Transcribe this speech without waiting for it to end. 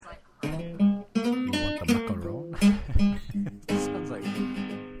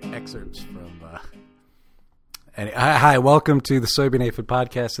Hi, welcome to the Soybean Aphid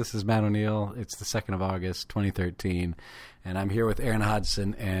Podcast. This is Matt O'Neill. It's the 2nd of August, 2013, and I'm here with Aaron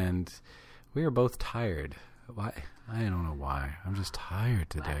Hodgson, and we are both tired. Why? I don't know why. I'm just tired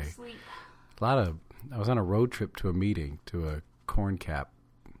today. I was on a road trip to a meeting, to a corn cap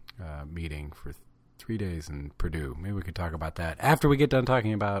meeting for 3 days in Purdue. Maybe we could talk about that after we get done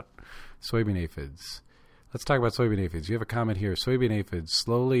talking about soybean aphids. Let's talk about soybean aphids. You have a comment here. Soybean aphids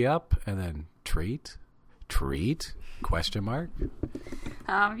slowly up and then treat? Question mark?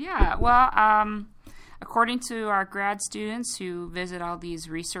 According to our grad students who visit all these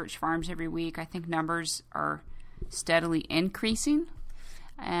research farms every week, I think numbers are steadily increasing.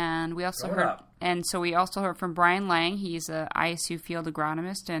 And we also heard from Brian Lang. He's a ISU field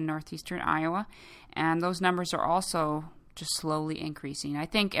agronomist in northeastern Iowa, and those numbers are also just slowly increasing. I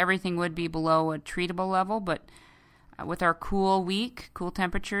think everything would be below a treatable level, but with our cool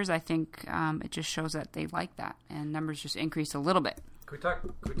temperatures, I think it just shows that they like that, and numbers just increase a little bit.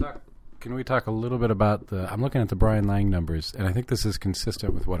 Can we talk a little bit about I'm looking at the Brian Lang numbers, and I think this is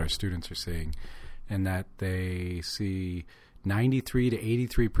consistent with what our students are seeing, in that they see 93 to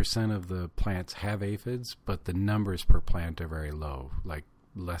 83% of the plants have aphids, but the numbers per plant are very low, like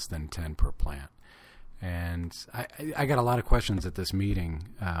less than 10 per plant. And I got a lot of questions at this meeting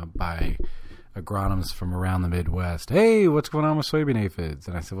by agronomists from around the Midwest. Hey, what's going on with soybean aphids?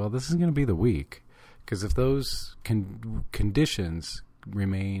 And I said, well, this is going to be the week, because if those conditions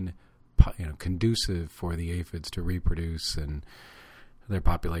remain conducive for the aphids to reproduce and their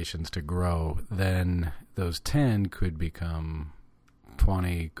populations to grow, then those 10 could become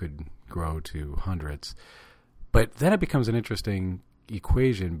 20, could grow to hundreds. But then it becomes an interesting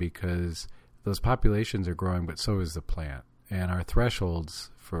equation, because those populations are growing, but so is the plant. And our thresholds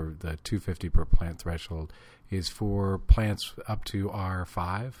for the 250 per plant threshold is for plants up to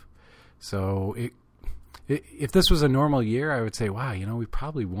R5. So if this was a normal year, I would say, wow, we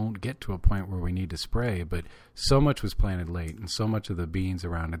probably won't get to a point where we need to spray. But so much was planted late, and so much of the beans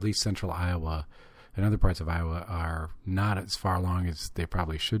around at least central Iowa and other parts of Iowa are not as far along as they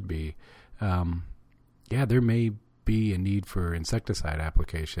probably should be. There may be a need for insecticide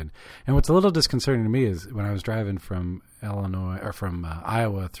application. And what's a little disconcerting to me is when I was driving from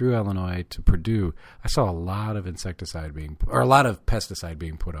Iowa through Illinois to Purdue, I saw a lot of pesticide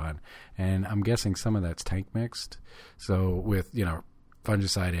being put on, and I'm guessing some of that's tank mixed. So with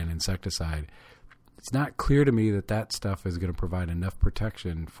fungicide and insecticide, it's not clear to me that stuff is going to provide enough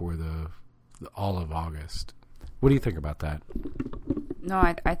protection for all of August. What do you think about that? No,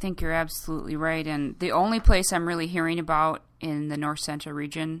 I think you're absolutely right. And the only place I'm really hearing about in the north central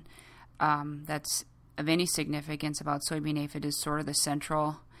region that's of any significance about soybean aphid is sort of the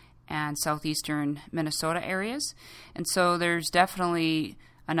central and southeastern Minnesota areas. And so there's definitely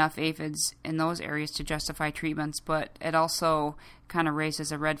enough aphids in those areas to justify treatments, but it also kind of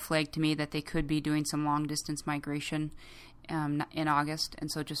raises a red flag to me that they could be doing some long-distance migration in August.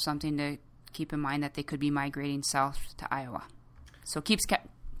 And so just something to keep in mind, that they could be migrating south to Iowa. So keep scouting.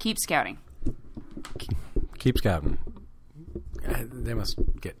 Keep scouting. They must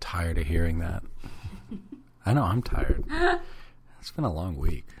get tired of hearing that. I know, I'm tired. It's been a long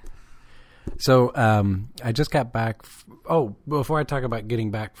week. So I just got back. Before I talk about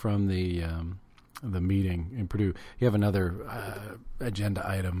getting back from the meeting in Purdue, you have another agenda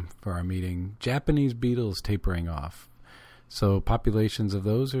item for our meeting. Japanese beetles tapering off. So populations of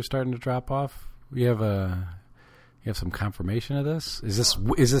those are starting to drop off. You have some confirmation of this? Is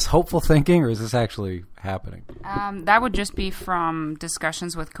this hopeful thinking, or is this actually happening? That would just be from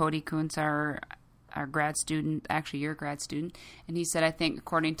discussions with Cody Kuntz, our grad student, actually your grad student, and he said, I think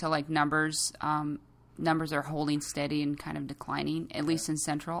according to numbers are holding steady and kind of declining, at least in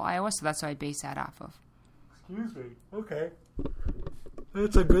central Iowa. So that's what I base that off of. Excuse me. Okay.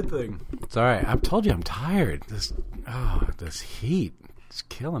 That's a good thing. It's all right. I've told you I'm tired. This heat is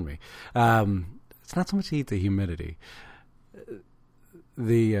killing me. It's not so much the heat, the humidity.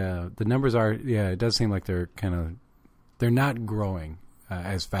 The numbers are, it does seem like they're not growing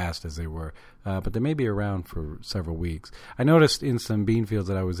as fast as they were, but they may be around for several weeks. I noticed in some bean fields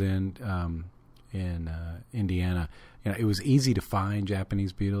that I was in Indiana, it was easy to find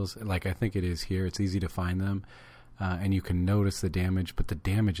Japanese beetles. Like I think it is here. It's easy to find them. And you can notice the damage, but the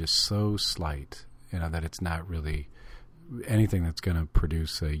damage is so slight, that it's not really anything that's going to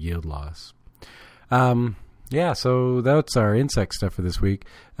produce a yield loss. So that's our insect stuff for this week.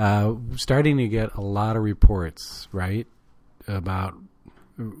 Starting to get a lot of reports, right, about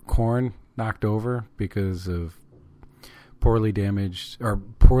corn knocked over because of poorly damaged or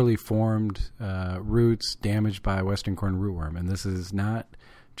poorly formed roots damaged by western corn rootworm. And this is not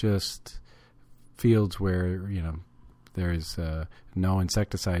just fields where there's no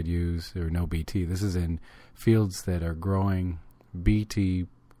insecticide use or no BT. This is in fields that are growing BT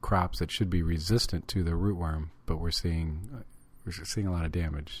crops that should be resistant to the rootworm, but we're seeing a lot of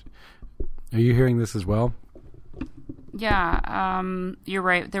damage. Are you hearing this as well? Yeah, you're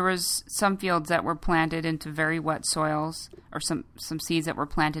right. There was some fields that were planted into very wet soils, or some seeds that were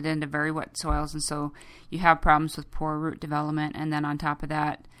planted into very wet soils, and so you have problems with poor root development. And then on top of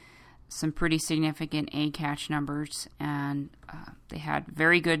that, some pretty significant egg catch numbers, and they had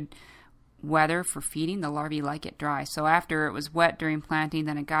very good weather for feeding. The larvae like it dry. So after it was wet during planting,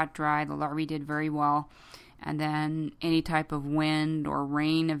 then it got dry. The larvae did very well. And then any type of wind or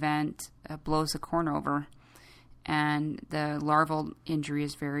rain event blows the corn over, and the larval injury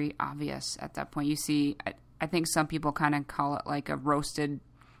is very obvious at that point. You see, I think some people kind of call it like a roasted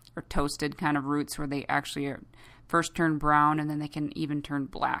or toasted kind of roots, where they actually are first turn brown and then they can even turn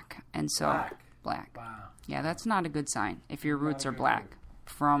black. And so black. Wow. Yeah, that's not a good sign if your roots are black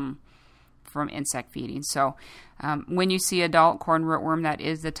from insect feeding. So when you see adult corn rootworm, that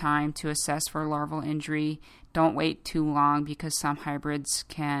is the time to assess for larval injury. Don't wait too long, because some hybrids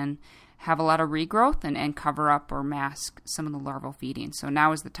can have a lot of regrowth and cover up or mask some of the larval feeding. So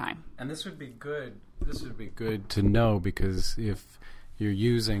now is the time. And this would be good. This would be good to know, because if you're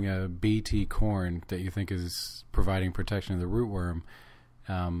using a BT corn that you think is providing protection to the rootworm,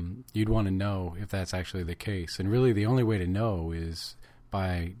 you'd want to know if that's actually the case. And really the only way to know is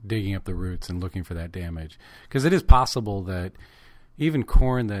by digging up the roots and looking for that damage. Because it is possible that even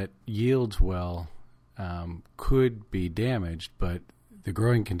corn that yields well could be damaged, but the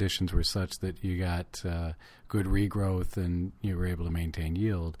growing conditions were such that you got good regrowth and you were able to maintain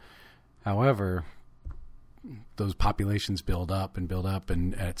yield. However, those populations build up,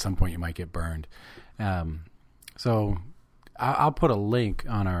 and at some point you might get burned. So I'll put a link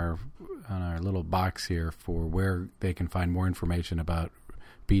on our little box here for where they can find more information about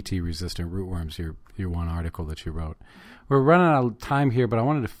BT-resistant rootworms, your one article that you wrote. We're running out of time here, but I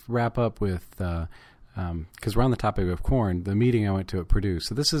wanted to wrap up with, because we're on the topic of corn, the meeting I went to at Purdue.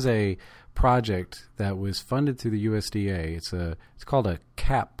 So this is a project that was funded through the USDA. It's called a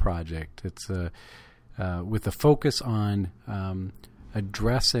CAP project. It's with a focus on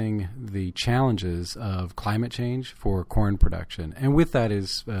addressing the challenges of climate change for corn production, and with that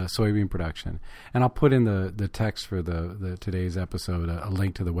is soybean production. And I'll put in the text for the today's episode a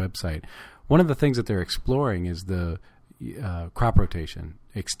link to the website. One of the things that they're exploring is the crop rotation,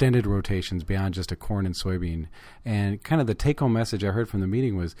 extended rotations beyond just a corn and soybean. And kind of the take-home message I heard from the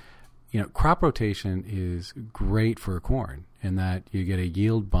meeting was, crop rotation is great for corn, in that you get a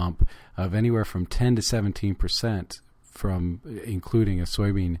yield bump of anywhere from 10 to 17% from including a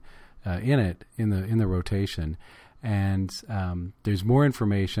soybean in the rotation. And there's more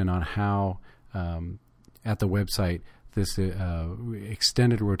information on how at the website this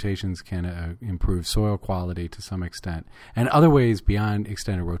extended rotations can improve soil quality to some extent, and other ways beyond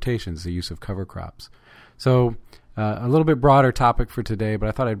extended rotations, the use of cover crops. So a little bit broader topic for today, but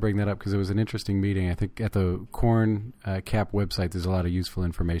I thought I'd bring that up because it was an interesting meeting. I think at the Corn CAP website there's a lot of useful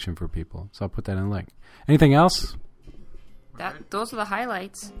information for people, so I'll put that in the link. Anything else? Those are the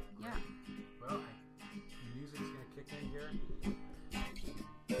highlights. Yeah. Well, the music's going to kick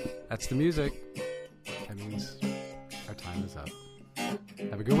in here. That's the music. That means our time is up.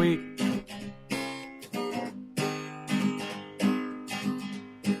 Have a good week.